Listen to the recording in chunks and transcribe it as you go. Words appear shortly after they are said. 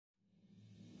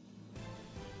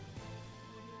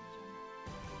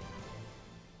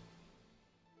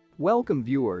Welcome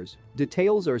viewers,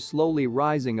 details are slowly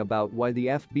rising about why the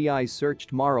FBI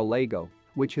searched Mar-a-Lago,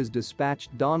 which has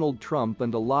dispatched Donald Trump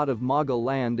and a lot of MAGA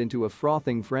land into a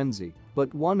frothing frenzy,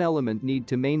 but one element need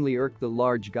to mainly irk the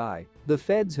large guy. The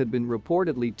feds had been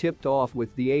reportedly tipped off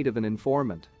with the aid of an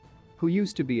informant. Who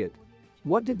used to be it?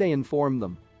 What did they inform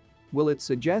them? Will it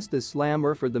suggest the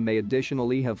slammer for them may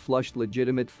additionally have flushed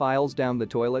legitimate files down the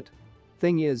toilet?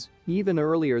 Thing is, even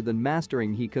earlier than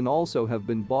mastering he can also have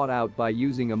been bought out by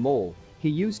using a mole. He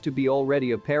used to be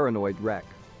already a paranoid wreck.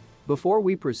 Before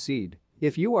we proceed,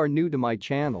 if you are new to my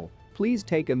channel, please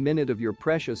take a minute of your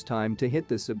precious time to hit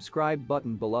the subscribe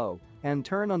button below and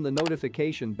turn on the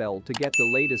notification bell to get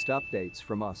the latest updates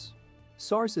from us.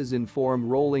 Sources inform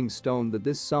Rolling Stone that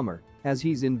this summer, as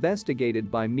he's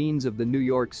investigated by means of the New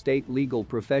York State Legal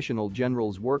Professional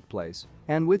General's workplace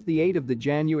and with the aid of the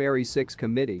January 6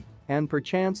 committee, and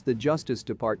perchance the Justice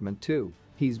Department too,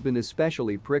 he's been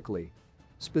especially prickly.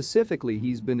 Specifically,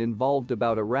 he's been involved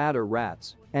about a rat or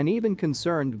rats, and even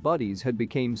concerned buddies had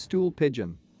become stool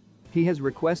pigeon. He has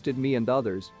requested me and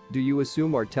others, do you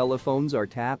assume our telephones are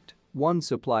tapped? One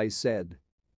supply said.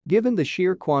 Given the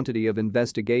sheer quantity of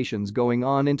investigations going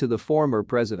on into the former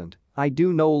president, I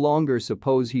do no longer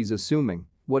suppose he's assuming,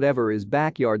 whatever is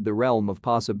backyard the realm of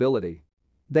possibility.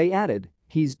 They added,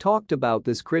 he's talked about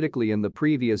this critically in the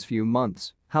previous few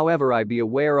months, however I be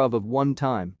aware of one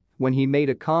time, when he made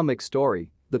a comic story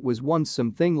that was once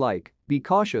something like, be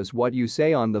cautious what you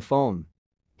say on the phone.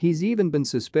 He's even been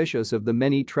suspicious of the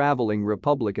many traveling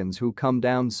Republicans who come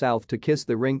down south to kiss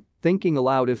the ring, thinking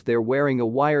aloud if they're wearing a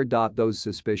wire. Those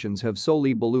suspicions have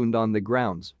solely ballooned on the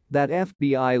grounds that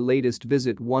FBI latest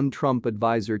visit. One Trump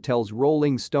advisor tells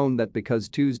Rolling Stone that because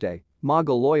Tuesday,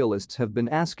 MAGA loyalists have been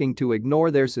asking to ignore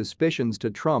their suspicions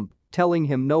to Trump, telling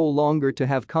him no longer to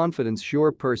have confidence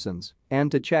sure persons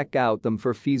and to check out them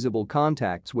for feasible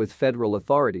contacts with federal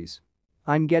authorities.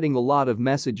 I'm getting a lot of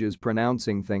messages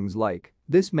pronouncing things like,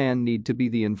 this man need to be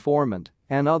the informant,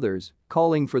 and others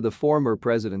calling for the former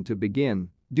president to begin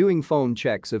doing phone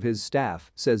checks of his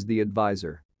staff, says the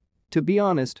advisor. To be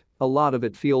honest, a lot of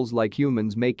it feels like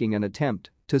humans making an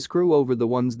attempt to screw over the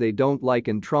ones they don't like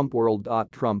in Trump world.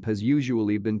 Trump has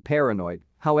usually been paranoid,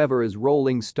 however, as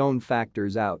Rolling Stone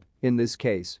factors out, in this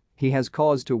case, he has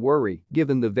cause to worry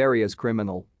given the various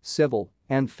criminal, civil,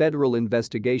 and federal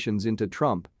investigations into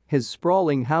Trump, his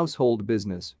sprawling household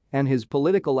business, and his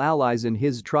political allies in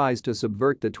his tries to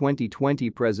subvert the 2020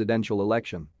 presidential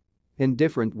election. In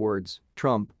different words,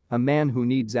 Trump, a man who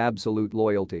needs absolute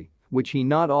loyalty, which he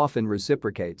not often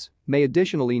reciprocates, may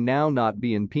additionally now not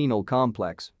be in penal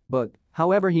complex, but,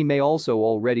 however, he may also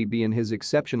already be in his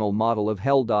exceptional model of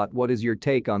hell. What is your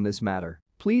take on this matter?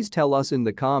 Please tell us in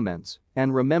the comments,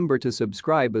 and remember to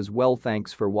subscribe as well.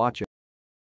 Thanks for watching.